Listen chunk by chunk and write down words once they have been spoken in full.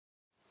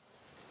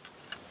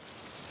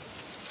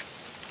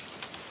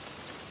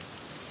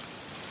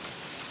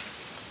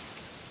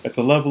At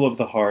the level of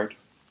the heart,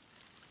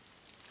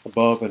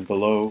 above and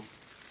below,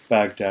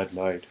 Baghdad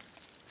night,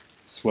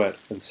 sweat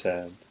and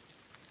sand.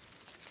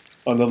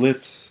 On the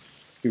lips,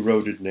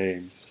 eroded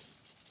names.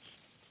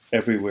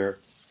 Everywhere,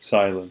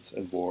 silence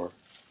and war.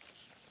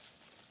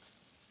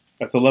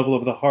 At the level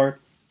of the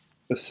heart,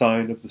 the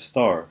sign of the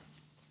star,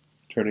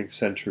 turning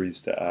centuries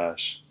to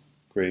ash,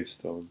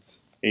 gravestones,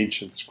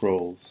 ancient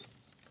scrolls.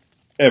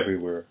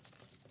 Everywhere,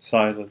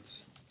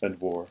 silence and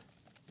war.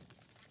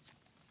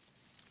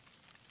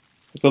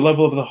 At the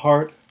level of the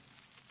heart,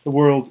 the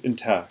world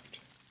intact.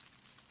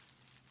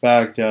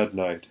 Baghdad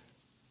night,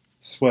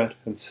 sweat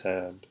and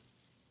sand,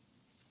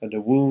 and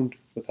a wound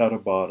without a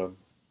bottom.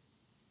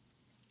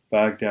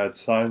 Baghdad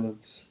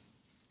silence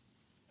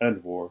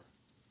and war.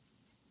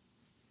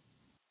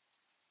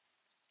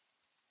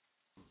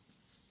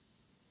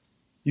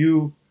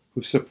 You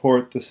who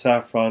support the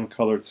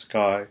saffron-colored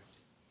sky,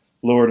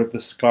 Lord of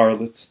the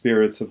scarlet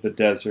spirits of the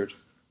desert,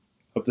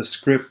 of the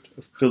script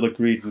of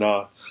filigreed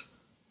knots,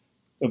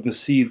 of the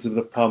seeds of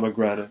the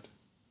pomegranate,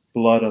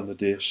 blood on the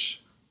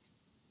dish.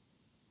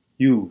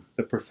 You,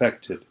 the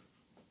perfected,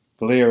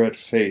 glare at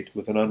fate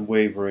with an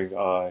unwavering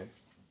eye,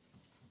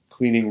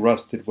 cleaning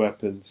rusted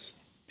weapons,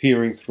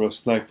 peering through a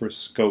sniper's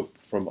scope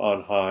from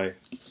on high.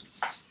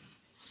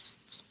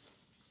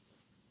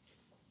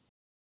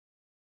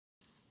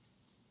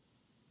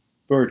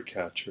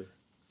 Birdcatcher,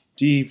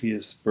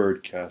 devious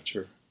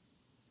birdcatcher.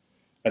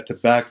 At the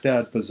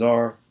Baghdad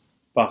bazaar,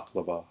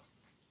 baklava.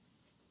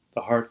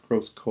 The heart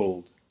grows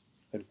cold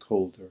and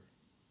colder.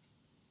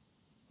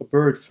 A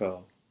bird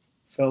fell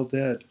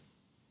dead.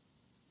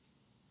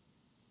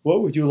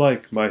 What would you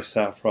like, my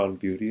saffron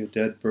beauty, a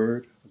dead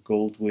bird, a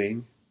gold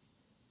wing?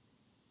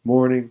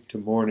 Morning to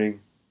morning,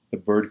 the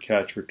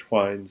birdcatcher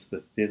twines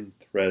the thin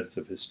threads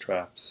of his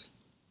traps.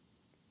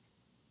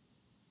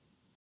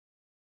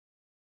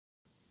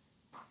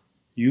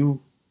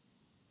 You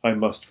I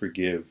must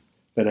forgive,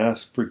 then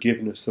ask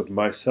forgiveness of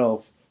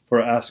myself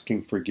for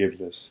asking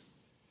forgiveness,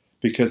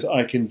 because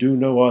I can do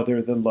no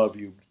other than love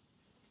you.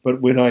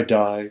 But when I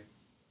die,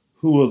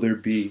 who will there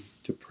be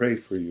to pray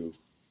for you?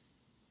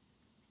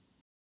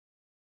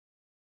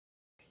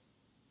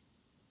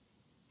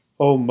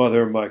 O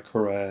Mother, my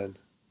Koran,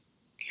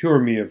 cure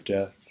me of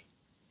death.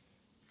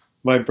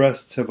 My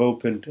breasts have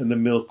opened and the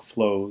milk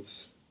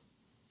flows.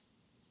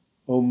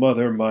 O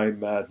Mother, my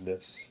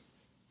madness,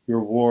 your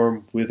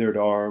warm, withered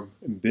arm,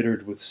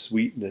 embittered with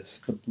sweetness,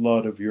 the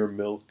blood of your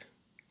milk.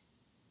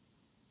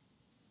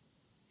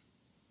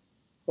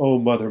 O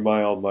Mother,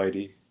 my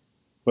Almighty,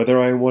 whether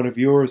I am one of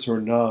yours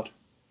or not,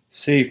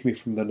 save me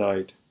from the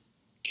night,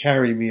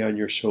 carry me on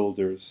your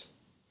shoulders.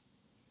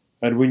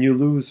 And when you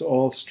lose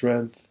all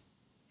strength,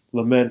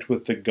 lament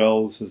with the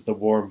gulls as the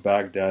warm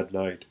Baghdad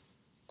night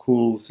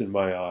cools in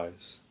my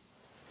eyes.